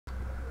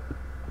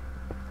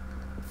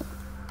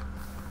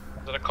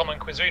Is it a common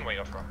cuisine where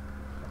you're from?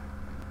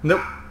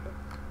 Nope.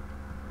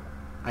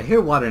 I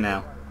hear water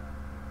now.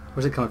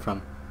 Where's it coming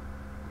from?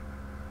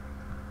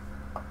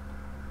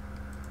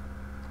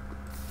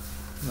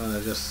 No,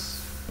 they're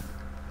just...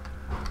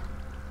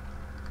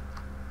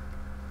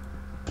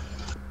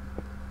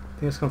 I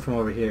think it's coming from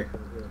over here.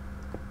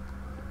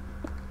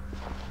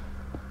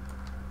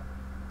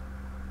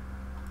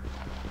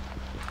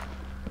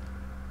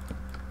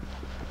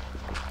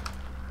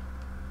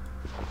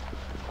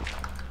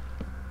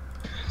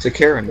 So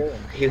Kieran,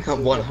 you got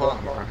one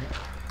heart, right?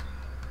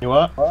 You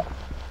what?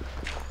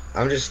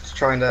 I'm just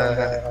trying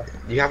to...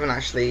 You haven't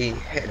actually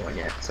hit anyone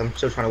yet, so I'm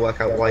still trying to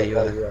work out why you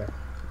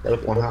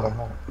got one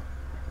heart.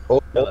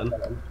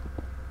 Skeleton.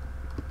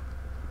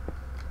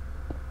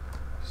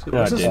 So, No,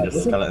 what's this?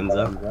 dangerous skeletons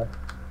there.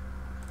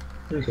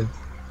 Okay.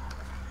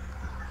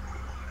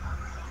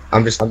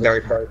 I'm just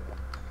very proud.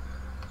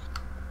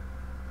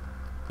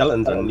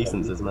 Skeletons are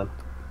nuisances, man.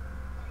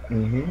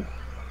 Mm-hmm.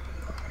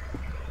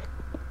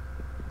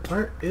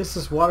 Where is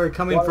this water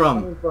coming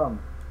from?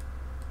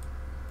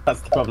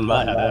 That's the problem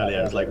I had earlier.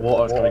 It was like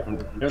water was coming from.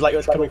 It was like it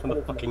was coming from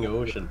the fucking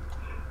ocean,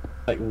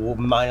 like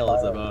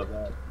miles above.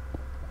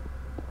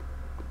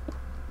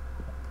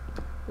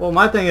 Well,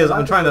 my thing is,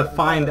 I'm trying to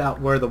find out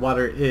where the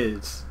water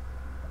is.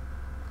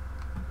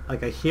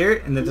 Like, I hear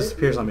it and it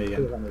disappears on me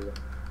again.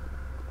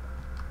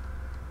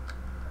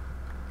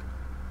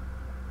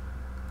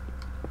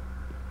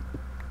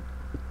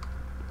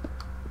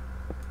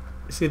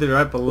 It's either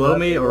right below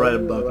me or right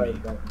above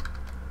me.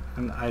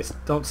 And I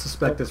don't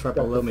suspect it's right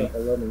below me.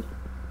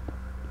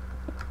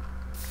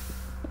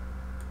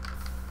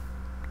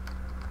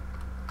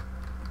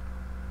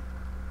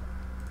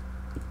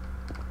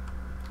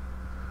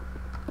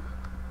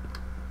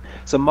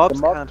 So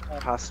mobs can't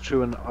pass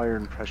through an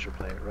iron pressure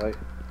plate, right?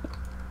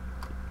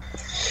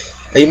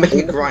 Are you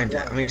making a grinder?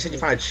 I mean, you said you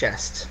found a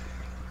chest.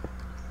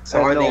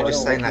 So I no, think you're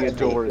just saying that to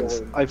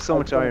doors. me. I have so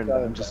much iron that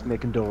I'm just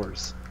making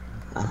doors.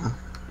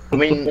 I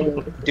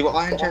mean, do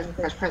iron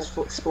press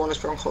spawn as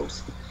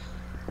strongholds?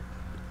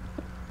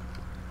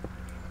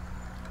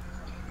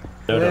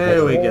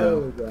 There we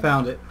go.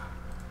 Found it.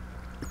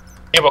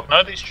 Yeah, look,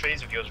 none of these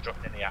trees of yours are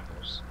dropping any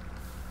apples.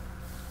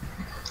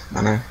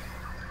 I know.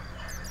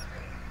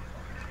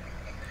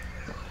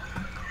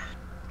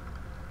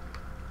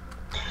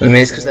 I mean,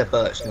 it's because they're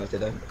birch, no, they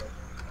don't.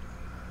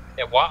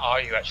 Yeah, why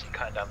are you actually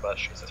cutting down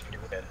birch trees? That's pretty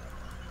weird.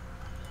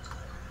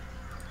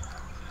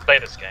 Play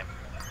this game.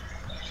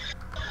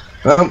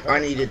 Well, I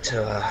needed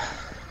to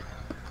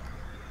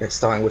get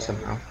starting with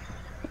somehow.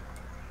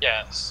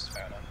 Yeah, that's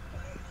fair enough.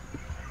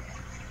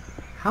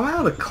 How am I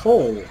out of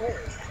coal?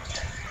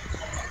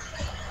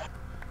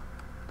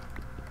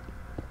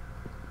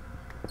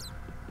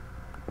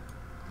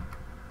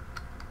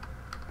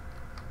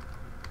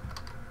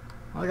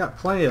 I got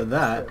plenty of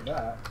that.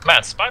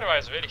 Man, spider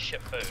eyes are really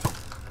shit food.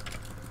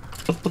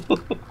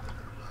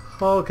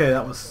 Okay,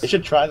 that was... You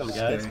should try them,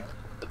 guys. scary.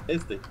 They're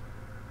tasty.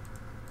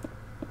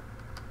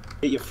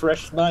 Get your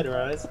fresh spider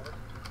eyes.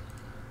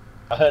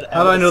 I heard.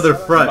 How do I know they're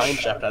fresh?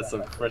 Mineshaft has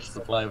some fresh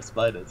supply of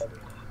spiders.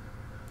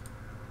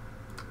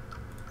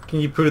 Can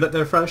you prove that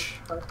they're fresh?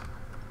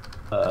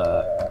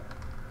 They're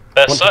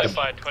One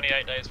certified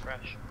 28 days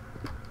fresh.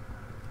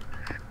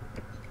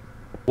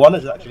 One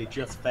is actually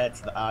just fed,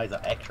 so the eyes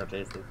are extra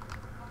tasty.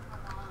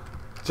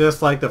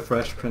 Just like the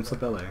Fresh Prince of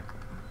Bel-Air.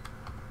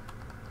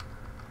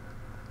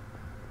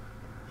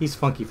 He's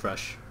funky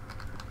fresh.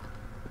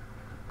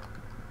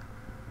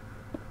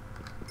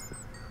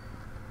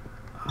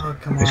 Oh,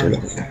 come on.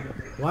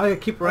 Why do I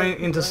keep running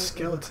into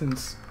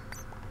skeletons?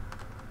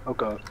 Oh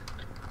god.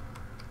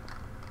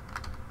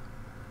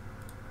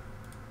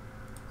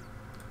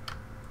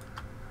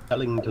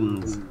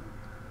 Ellingtons.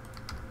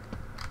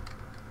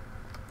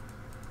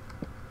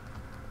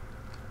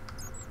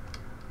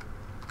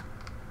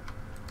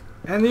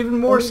 And even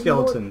more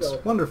skeletons.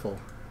 Wonderful.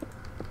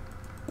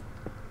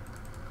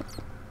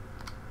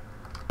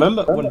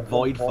 Remember when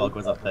Void Fog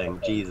was a thing?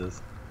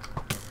 Jesus.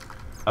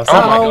 I'm Oh so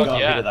my got god, rid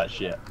yeah. of that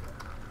shit.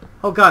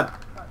 Oh god.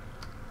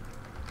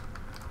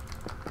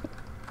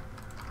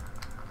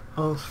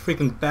 Oh,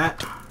 freaking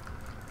bat.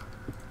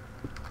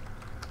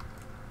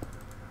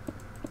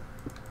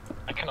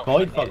 I cannot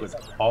Void forget. Fog was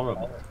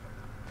horrible.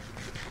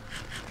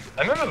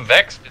 I remember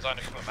Vex designed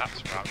a couple of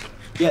maps for it.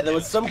 Yeah, there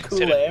was some cool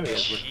Considered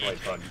areas with cheap. Void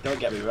Fog, don't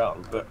get me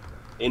wrong, but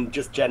in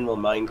just general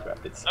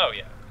Minecraft, it's... Oh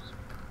yeah.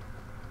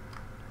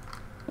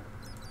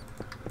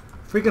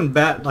 Freaking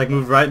bat like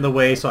moved right in the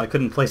way so I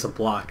couldn't place a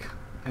block.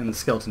 And the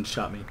skeleton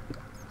shot me.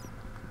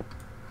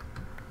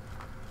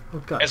 Oh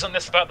god. Isn't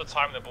this about the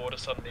time the border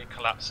suddenly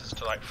collapses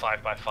to like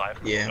 5x5?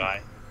 Yeah.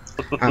 Right.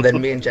 And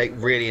then me and Jake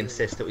really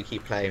insist that we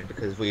keep playing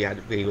because we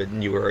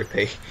were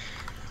OP.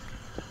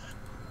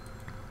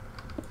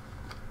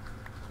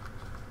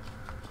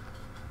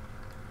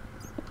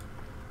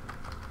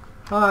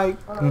 Hi.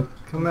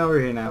 Come over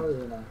here now.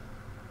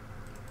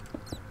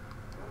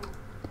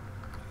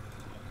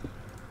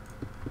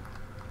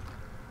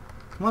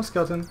 Come on,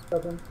 skeleton.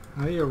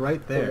 Oh, you're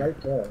right there.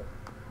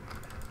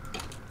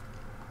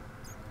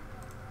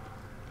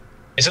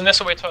 Isn't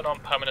this a way to turn on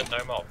permanent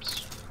no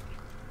mobs?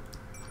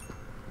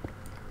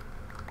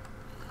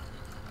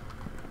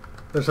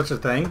 There's such a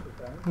thing?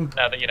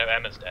 Now that you know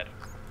Emma's dead.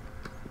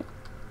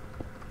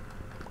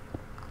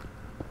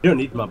 You don't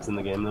need mobs in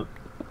the game though.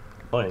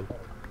 Fine.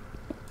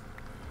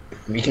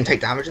 You can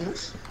take damage in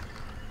this?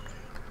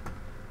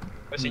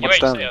 Was it What's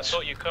UHC? I damage?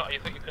 thought you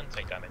couldn't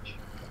take damage.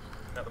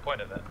 Isn't that the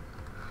point of it?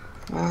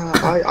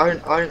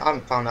 I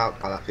haven't found out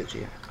about that picture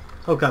yet.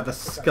 Oh god, the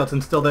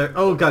skeleton's still there.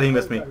 Oh god, he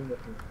missed me.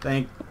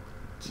 Thank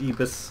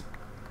Jeebus.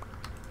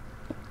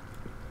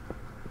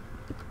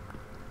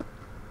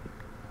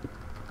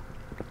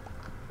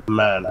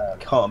 Man, I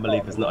can't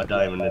believe there's not a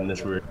diamond in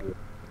this room.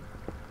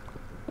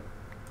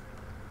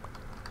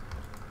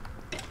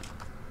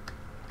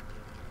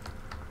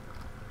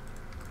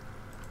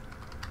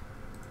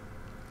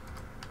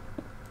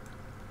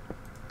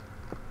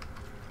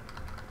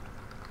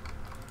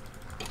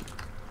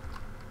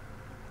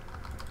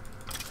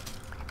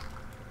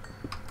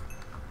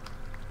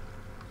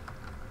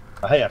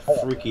 I hate a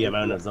freaky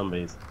amount of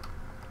zombies.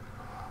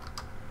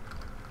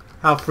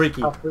 How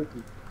freaky.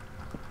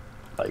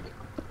 Like,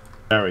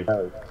 very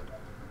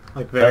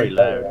Like very very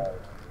loud. I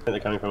think they're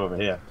coming from over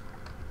here.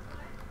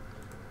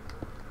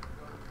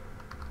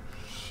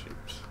 Shoot.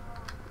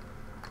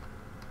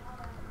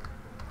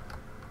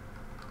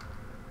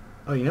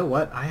 Oh, you know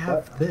what? I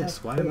have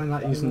this. Why am I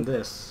not using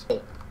this?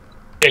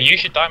 Yeah,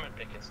 use your diamond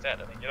pick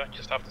instead. I mean, you don't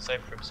just have to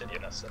save for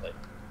obsidian, that's silly.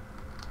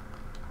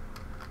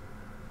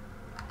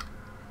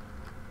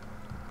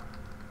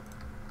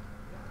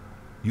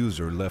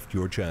 User left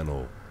your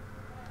channel.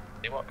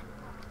 Ewok.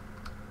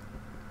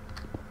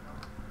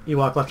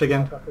 Ewok left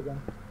again.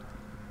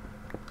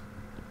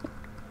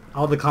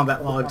 All the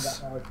combat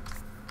logs.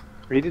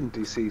 He didn't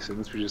DC, so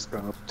must be just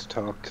gone up to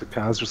talk to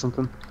Kaz or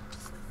something.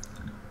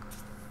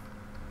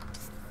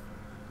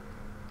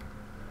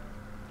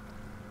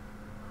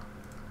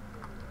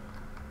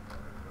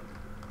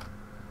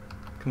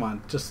 Come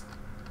on, just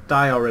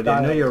die already.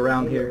 I know you're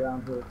around here.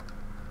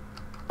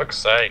 Fuck's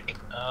sake.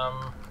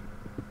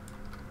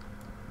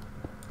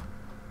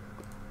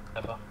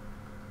 Never.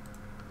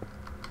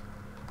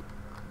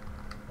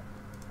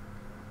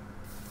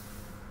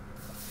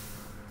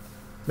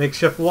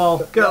 Makeshift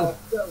wall, go!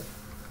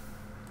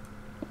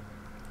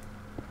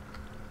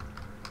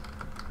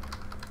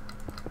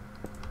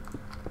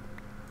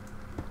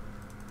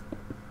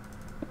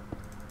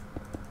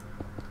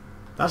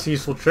 That's a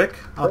useful trick.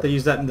 I'll have to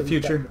use that in the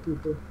future.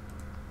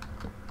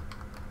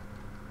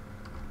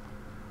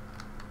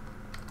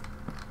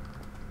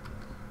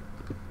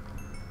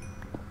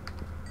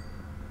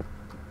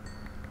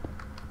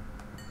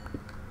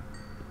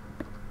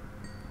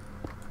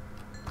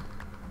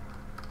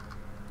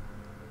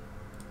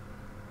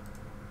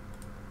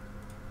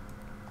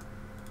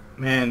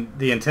 Man,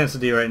 the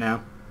intensity right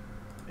now.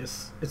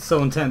 It's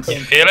so intense. You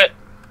feel it?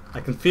 I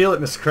can feel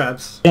it, Mr.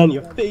 Krabs. Can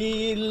you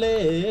feel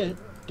it?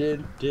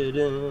 Dun, dun,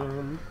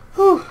 dun.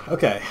 Whew,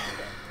 okay.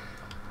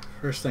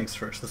 First things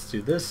first, let's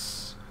do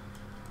this.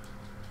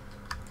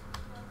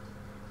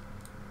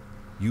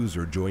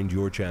 User joined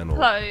your channel.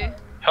 Hello.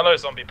 Hello,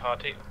 zombie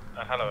party.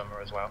 Hello,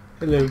 Emma as well.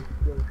 Hello.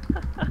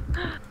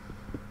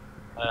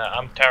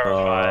 I'm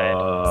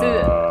terrified.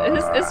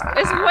 So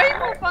it's way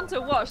more fun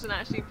to watch than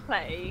actually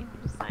play.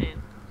 I'm just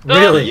saying.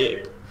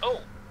 Really?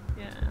 Oh,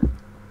 Yeah.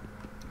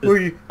 Who are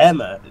you,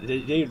 Emma,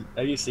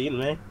 have you seen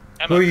me?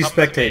 Emma, who are you come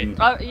to me. spectating?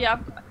 Oh yeah.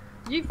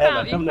 You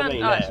found. come to me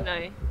Oh, now. actually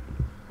no.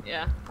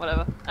 Yeah.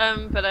 Whatever.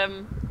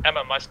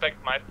 Emma, my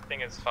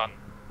thing is fun.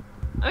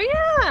 Oh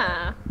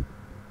yeah.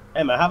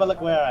 Emma, have a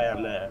look where I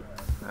am now.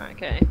 Alright,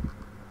 okay.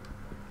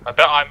 I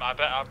bet I'm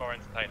more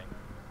entertaining.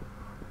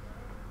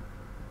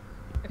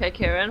 Okay,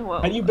 Kieran.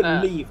 Well. Can you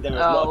believe there is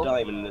not a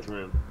diamond in this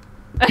room?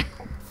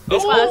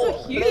 This one's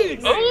a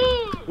huge.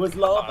 Ooh! Was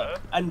lava,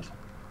 and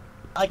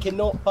I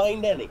cannot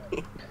find any.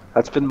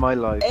 That's been my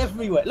life.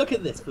 Everywhere. Look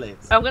at this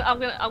place. I'm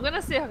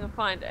gonna see if I can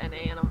find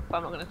any, and I'm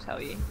not gonna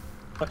tell you.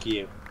 Fuck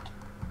you.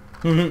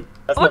 Mhm.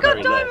 That's Oh, I not got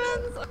very nice.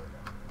 diamonds.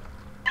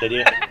 Did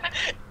you?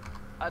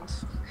 I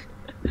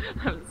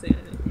haven't seen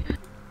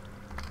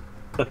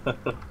any.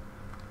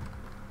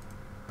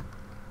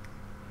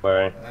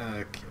 Where?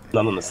 Okay.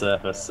 None on the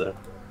surface, so.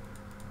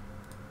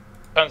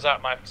 Turns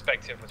out my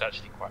perspective was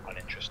actually quite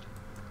uninteresting.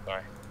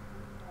 Sorry.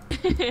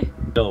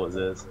 Still was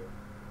this.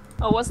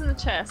 Oh, what's in the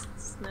chest?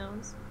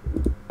 Snails.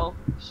 Oh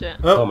shit.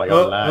 Oh my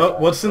God,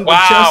 lag. what's in Wow.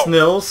 the chest,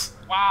 Nils?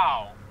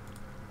 Wow.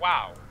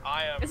 Wow.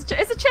 I am. It's a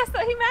chest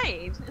that he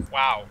made.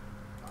 Wow.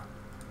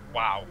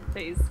 Wow.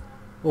 Please.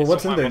 Well, It's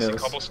what's all in my there, mossy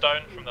Nils?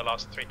 cobblestone from the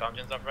last 3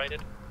 dungeons I've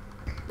raided.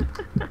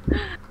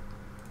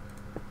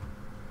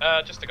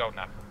 Just a golden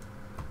apple.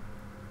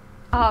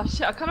 Oh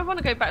shit, I kind of want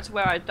to go back to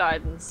where I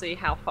died and see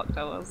how fucked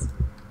I was.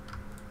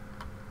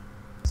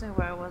 I don't know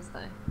where I was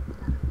though.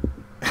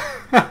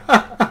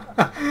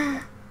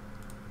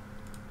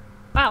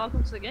 Wow,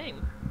 welcome to the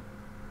game.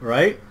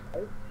 Right?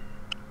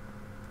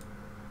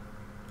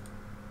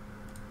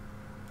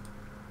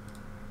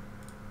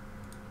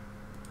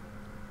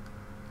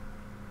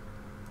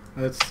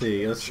 Let's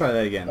see. Let's try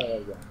that again.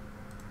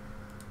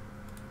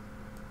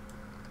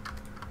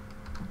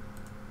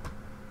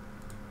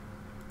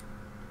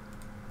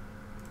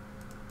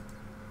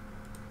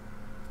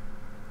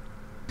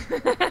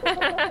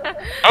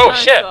 Oh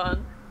Nice shit!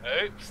 one.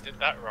 Oops, did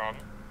that wrong.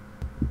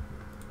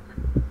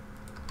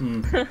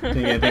 Think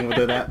anything will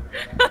do that?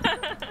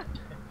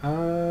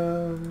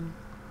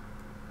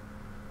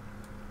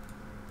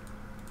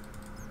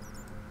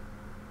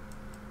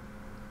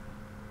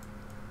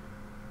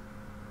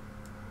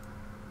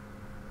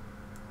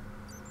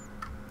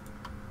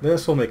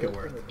 This will make it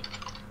worth it.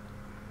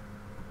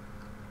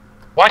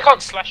 Why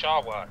can't slash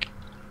R work?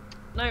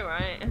 No,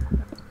 right?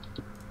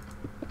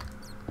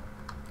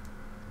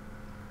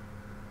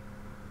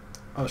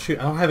 Oh shoot,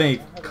 I don't have any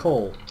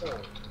coal.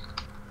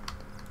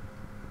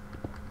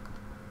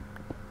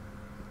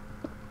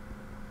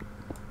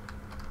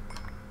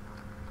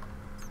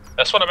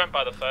 That's what I meant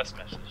by the first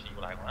message. You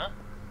were like, what?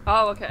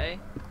 Oh, okay.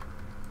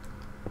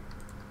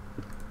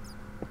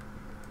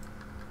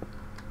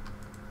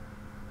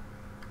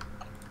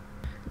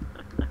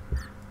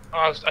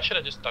 Oh, I should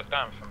have just dug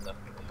down from the.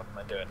 What the fuck am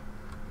I doing?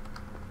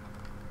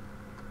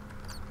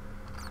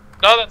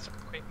 No, that's a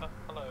creeper.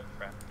 Hello,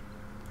 friend.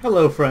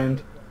 Hello,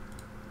 friend.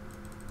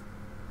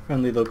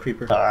 Friendly little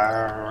creeper.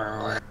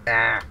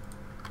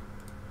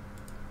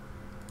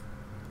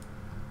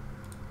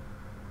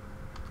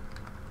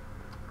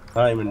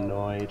 I'm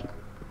annoyed.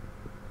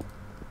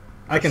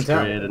 I can tell.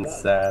 Frustrated and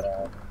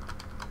sad.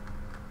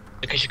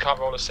 Because you can't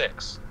roll a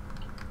 6.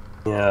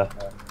 Yeah.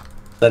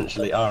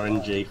 Essentially,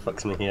 RNG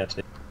fucks me here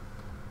too.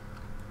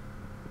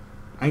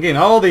 I'm getting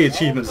all the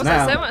achievements What's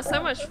now. that?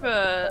 So much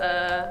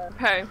for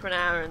preparing for an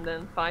hour and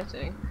then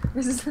fighting.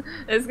 It's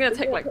gonna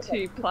take like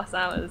 2+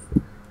 hours.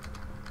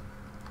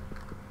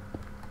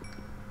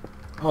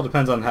 All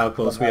depends on how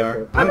close we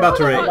are. I'm about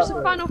to Watch the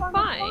ready. final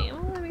fight.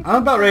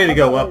 I'm about ready to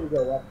go up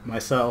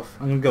myself.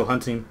 I'm gonna go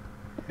hunting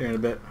here in a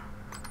bit.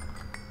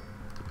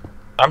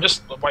 I'm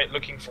just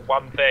looking for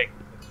one thing.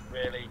 It's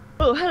really.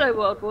 Oh, hello,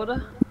 World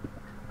Border.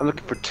 I'm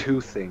looking for 2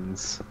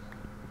 things.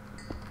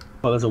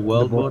 Oh, there's a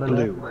world border now?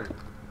 blue.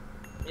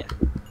 Yeah.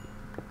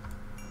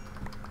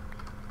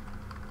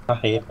 I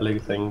hate blue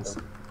things.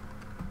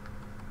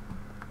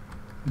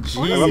 I Jeez.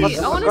 want to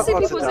see Lots of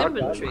people's dark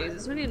inventories.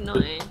 It's really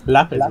annoying.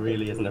 Lapis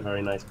really isn't a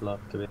very nice block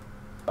to be.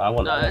 But I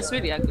want No, that. it's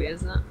really ugly,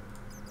 isn't it?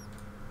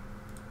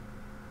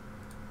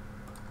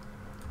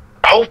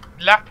 Oh,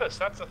 lapis.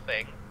 That's a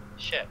thing.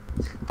 Shit.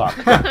 Fuck.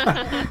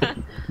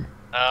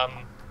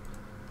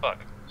 Fuck.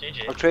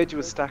 GG. I'll trade you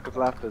a stack of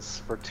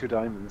lapis for 2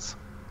 diamonds.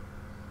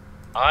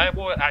 I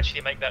will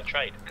actually make that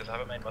trade because I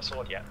haven't made my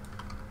sword yet.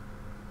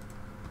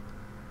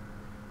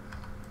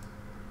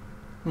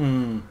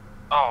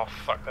 Oh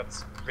fuck,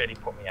 that's really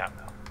put me out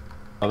now.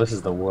 Oh, this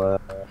is the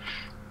worst.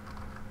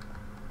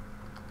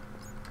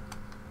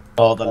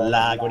 Oh, the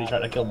lag when you try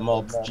to kill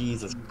mobs.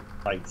 Jesus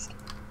Christ.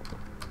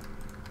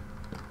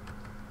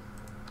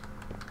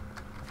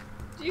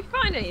 Do you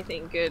find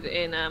anything good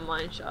in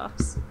mine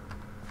shafts?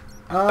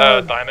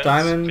 Diamonds.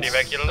 Diamonds. Pretty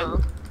regularly.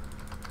 Oh,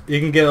 You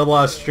can get a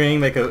lot of string,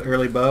 make an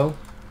early bow.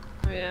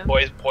 oh yeah.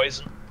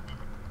 Poison.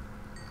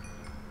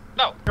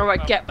 No. Oh,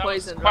 right, get that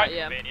was poison, quite right,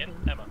 yeah. convenient,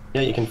 Emma.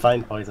 Yeah, you can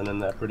find poison in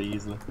there pretty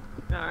easily.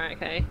 Alright,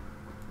 okay.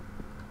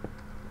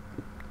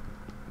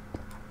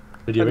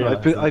 Did you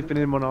realize I've been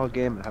in one all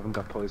game and haven't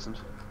got poisoned.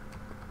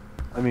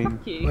 I mean,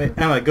 Fuck you. Wait,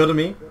 Emma, go to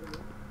me.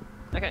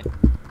 Okay.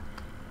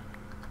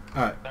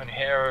 Alright, Down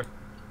here.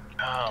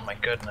 Oh my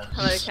goodness.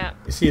 Hello, Cap.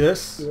 you see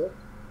this?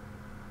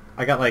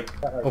 I got like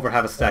over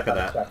half a stack of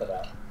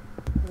that.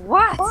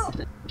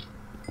 What?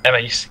 Emma,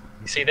 you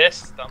see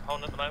this that I'm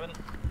holding at the moment?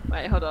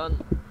 Wait, hold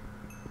on.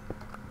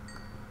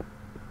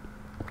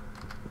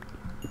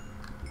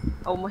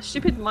 Oh, my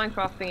stupid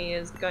Minecraft thingy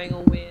is going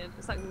all weird.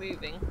 It's like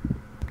moving,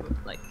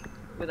 like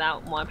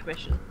without my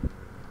permission.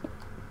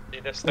 See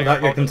this thing? Without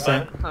I'm your holding at the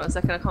consent. moment? Hold on a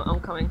second, I'm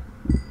coming.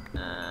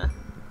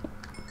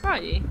 Where are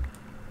you?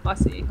 Oh, I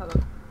see you. Hold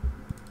on.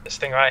 This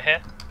thing right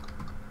here?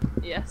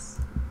 Yes.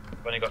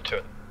 I've only got 2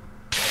 of them.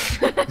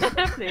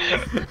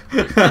 Please.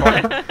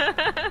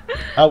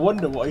 I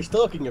wonder what he's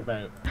talking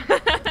about.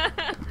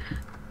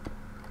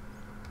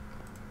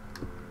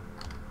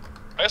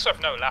 I also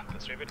have no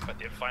lapis, so even if I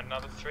did find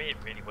another 3, it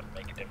really wouldn't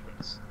make a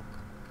difference.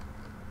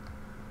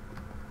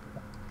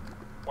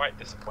 Quite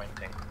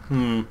disappointing,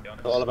 to be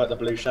honest. It's all about the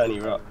blue shiny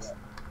rocks.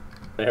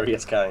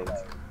 Various kinds.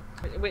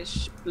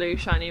 Which blue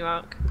shiny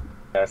rock?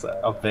 Yes,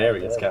 of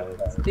various kinds.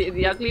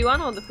 The ugly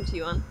one or the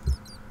pretty one?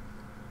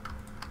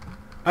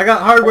 I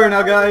got hardware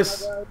now,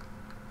 guys.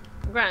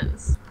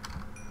 Grants.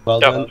 Well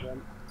Yeah.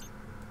 done.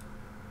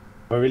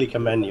 I really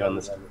commend you on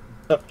this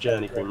tough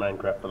journey through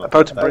Minecraft. For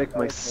about to break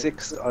my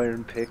 6th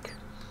iron pick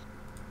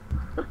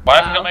Why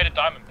haven't you made a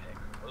diamond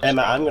pick?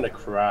 Emma, I'm gonna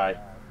cry.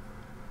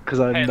 because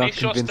I'm Hey, at not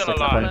least you're convinced I still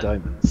can find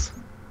alive. diamonds.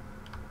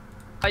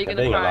 Are you Yeah,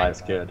 gonna being cry?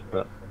 alive's good,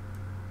 but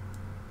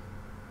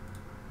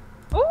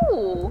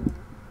Ooh!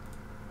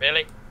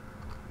 Really?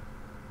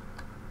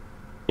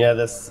 yeah,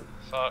 this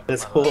Fuck.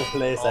 this my whole life.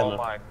 place, Oh Emma,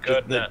 my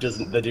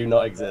they do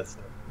not exist.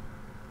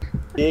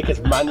 Jake has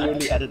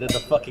manually edited the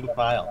fucking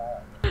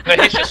file. No,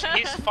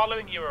 he's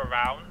following you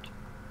around.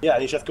 Yeah,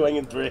 and he's just going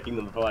and breaking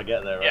them before I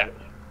get there, Yeah. right?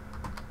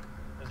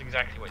 That's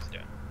exactly what he's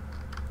doing.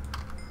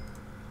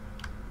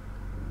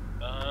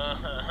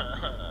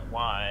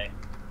 Why?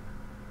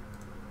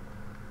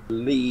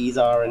 Please,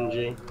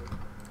 RNG.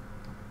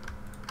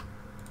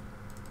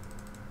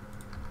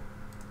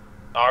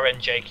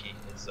 RNJ key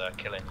is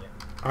killing you.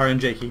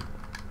 RNJ key.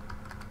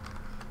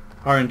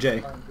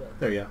 RNJ.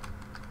 There you go.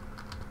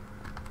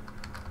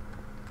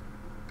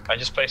 I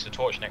just placed a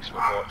torch next to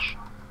a torch.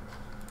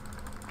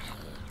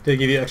 Did it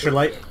give you extra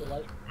light?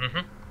 Mm-hmm.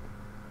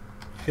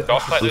 Got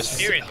to fight those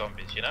Fury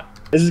zombies, you know?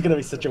 This is gonna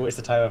be such a waste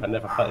of time if I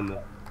never fight them.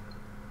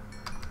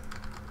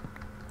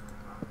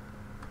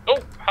 Oh,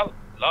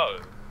 hello.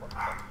 What the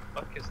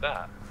fuck is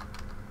that?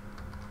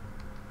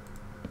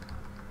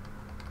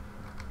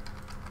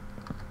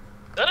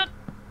 Is that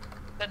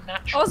a I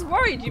natural? was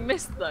worried you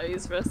missed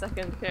those for a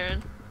second,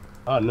 Kieran.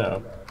 Oh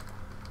no.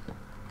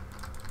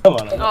 Come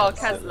on. Oh,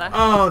 Kaz left.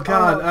 Oh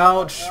god,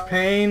 ouch,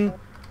 pain.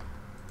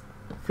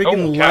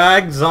 Freaking Oh,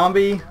 lag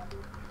zombie.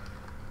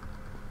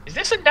 Is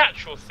this a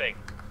natural thing?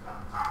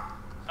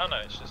 Oh no,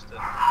 it's just a...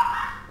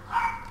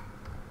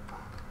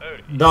 Oh,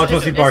 Dogs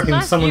must be It's a barking.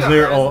 nice Someone's view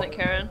near. up there, Oh, isn't it,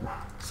 Kieran?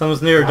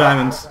 someone's near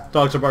diamonds.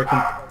 Dogs are barking.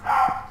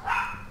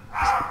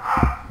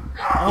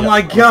 Oh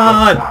my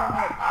god!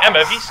 Emma,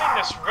 have you seen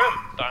this room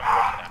that I'm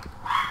looking at?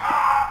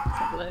 Let's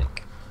have a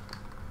look.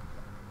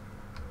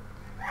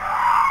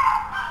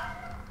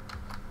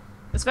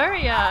 It's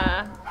very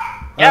Yeah.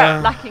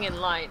 lacking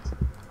in light.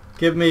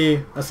 Give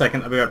me a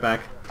second. I'll be right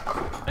back.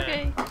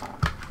 Okay.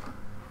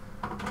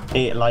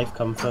 Hate life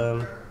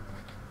confirmed.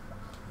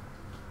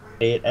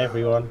 Hate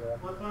everyone.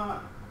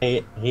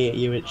 Hate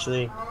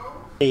UHC.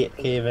 Hate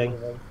caving.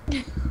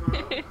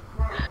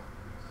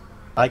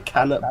 I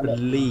cannot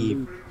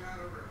believe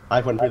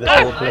I went through this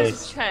whole nice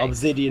place, check.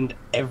 obsidianed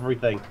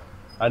everything,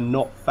 and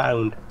not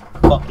found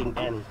fucking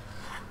any.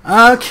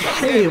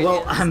 Okay,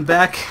 well, I'm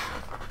back.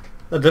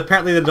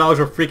 Apparently the dogs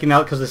were freaking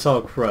out because they saw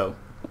a crow.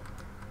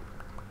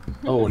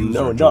 Oh no,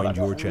 User not joined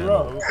a your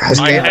channel. I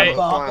Yeah, hate-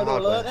 fire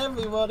alert hardware.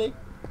 everybody.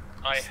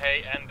 I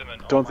hate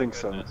Enderman. Don't oh think my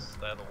so. goodness,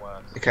 they're the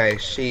worst. Okay,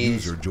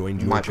 she's User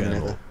joined your might be channel.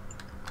 nether.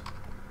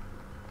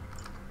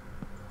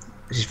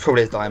 She's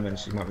probably a diamond.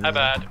 She might be. How nether.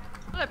 bad?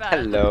 Hello, bad.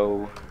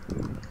 Hello.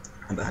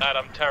 How bad? Dad,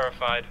 I'm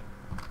terrified.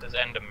 There's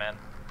Endermen.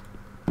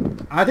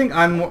 I think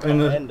I'm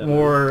in a End of it.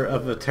 more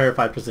of a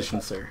terrified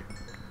position, sir.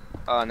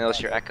 Oh,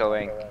 Nils, you're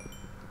echoing.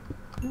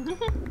 Am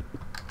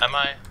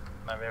I?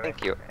 Am I really?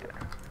 Thank you.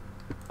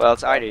 Well,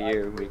 it's either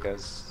you,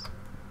 because...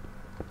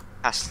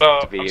 Has Oh,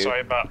 to be I'm you.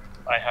 sorry, but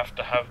I have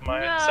to have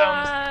my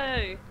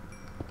sounds.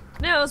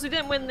 No! Nils, we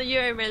didn't win the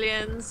Euro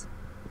Millions.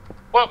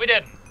 What? We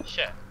didn't.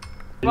 Shit.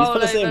 Did he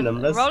put the same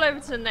numbers? roll over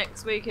to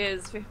next week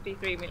is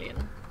 53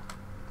 million.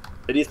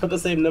 Did he put the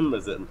same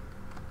numbers in?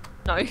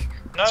 No.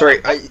 No. Sorry,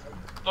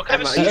 Look, I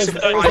Emma, was you That said was- super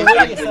that was I the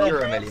way did you win said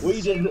Euro Millions.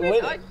 We didn't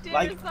win I it. did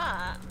Like,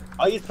 that.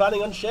 are you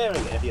planning on sharing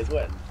it if he has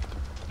won?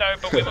 No,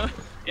 but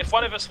if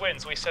one of us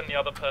wins, we send the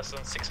other person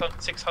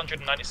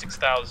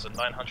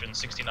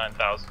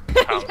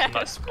 696,969,000 pounds, and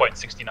that's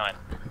 .69.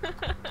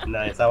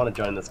 Nice, I want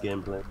to join this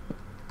game, please.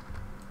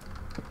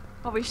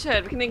 Oh, we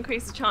should. We can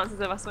increase the chances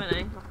of us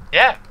winning.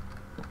 Yeah.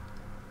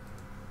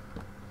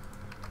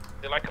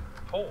 They're like a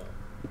pool.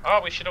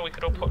 Oh, we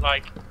could all put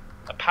like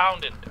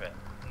 £1 into it,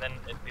 and then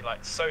it'd be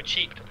like so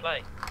cheap to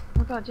play.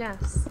 Oh god,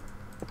 yes.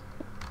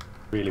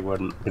 Really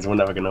wouldn't, because we're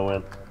never gonna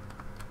win.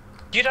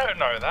 You don't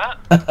know that.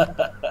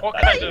 What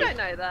No, kind you of? don't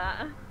know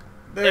that.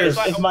 There's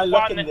like Is my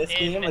luck in one this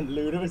game in- and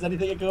Ludo is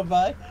anything to go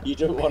by? You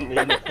don't want me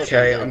in the fucking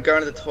Okay, game. I'm going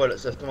to the toilet,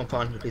 so if someone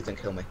finds me, please don't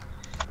kill me.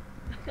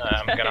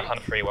 I'm gonna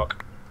hunt free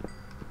walk.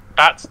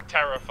 Bats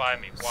terrify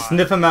me. Why?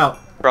 Sniff him out.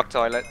 Rock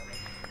toilet.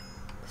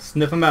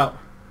 Sniff him out.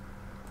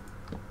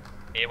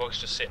 Earwog's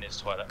just sitting in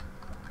his toilet.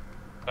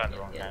 Found the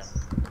wrong Yes.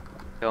 name.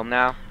 Film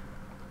now.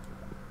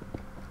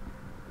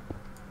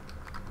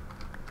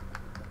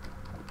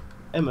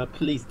 Emma,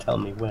 please tell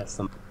me where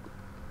some.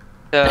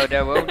 So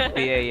there won't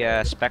be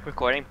a spec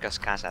recording because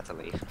Kaz had to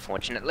leave,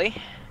 unfortunately.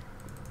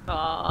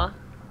 Aww.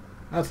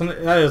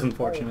 That is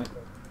unfortunate.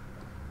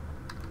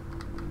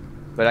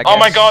 But I Oh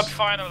my guess- god!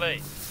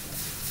 Finally.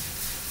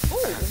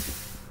 Ooh.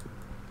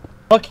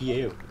 Fuck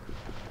you.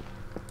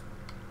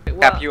 Wait,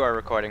 what? Cap, you are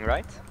recording,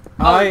 right?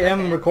 I okay.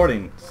 am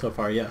recording so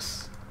far,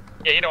 yes.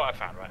 Yeah, you know what I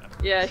found, right?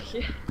 Yeah,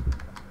 yeah.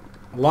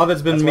 A lot of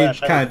it's been That's me why I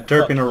tried kind of to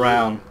fuck derping you.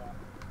 around.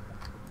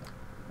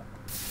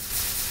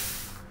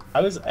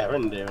 How's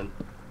Erin doing?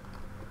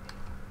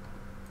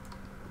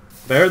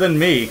 Better than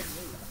me.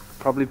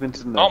 Probably been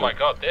to the nether. Oh my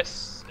god,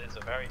 this is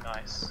a very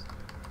nice.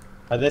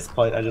 At this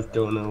point, I just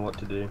don't know what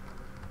to do.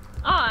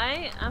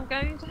 I am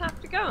going to have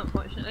to go,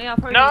 unfortunately. I'll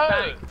probably No!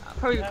 be back. I'll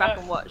probably be back No.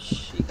 and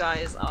watch you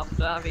guys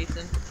after I've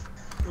eaten.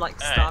 I'm like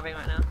Hey. starving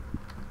right now.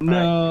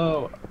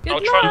 No. Good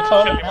I'll try luck! to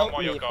Can't Show me help while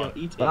me you're if gone.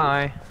 you're eating.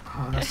 Bye.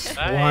 Oh, that's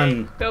Hey.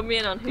 one. Fill me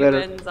in on who Later.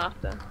 wins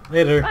after.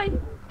 Later. Bye.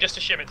 Just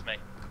a shimmy to me.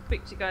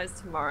 Speak to you guys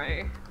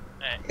tomorrow.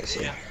 Yes,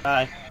 yeah.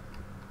 Bye.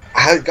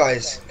 How,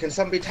 guys, can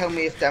somebody tell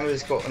me if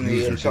Dama's got on the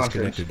User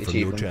Enchanter disconnected from your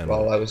achievement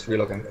channel. while I was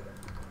relogging?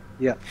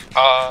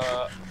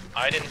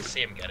 I didn't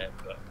see him get it,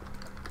 but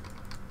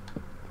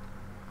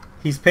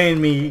He's paying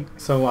me,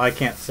 so I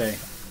can't say.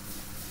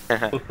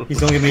 He's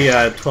gonna give me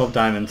 12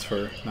 diamonds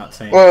for not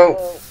saying.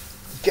 Well,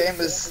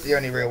 Gamer's the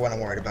only real one I'm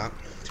worried about,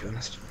 to be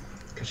honest.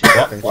 'Cause she's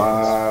got things.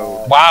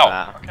 Wow.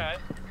 Wow. Okay.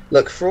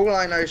 Look, for all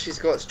I know, she's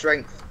got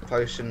strength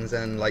potions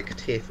and like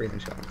tier 3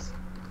 enchants.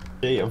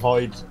 She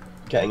avoid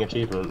getting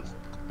achievements.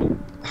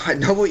 I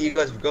know what you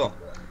guys have got.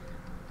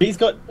 She's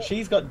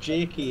got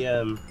Jakey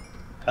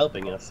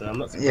helping us, so I'm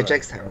not surprised. Yeah,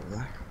 Jake's terrible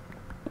though.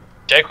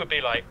 Jake would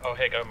be like, oh,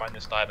 here, go mine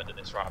this diamond and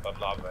it's right above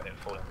lava and it'll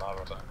fall in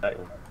lava or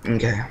something.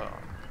 Okay.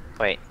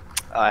 Wait,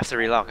 I have to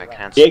relock. I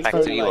can't Jake's back to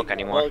probably Ewok like,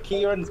 anymore. well,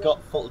 Kieran's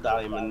got full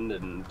diamond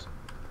and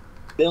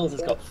Nils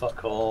has got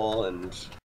fuck all and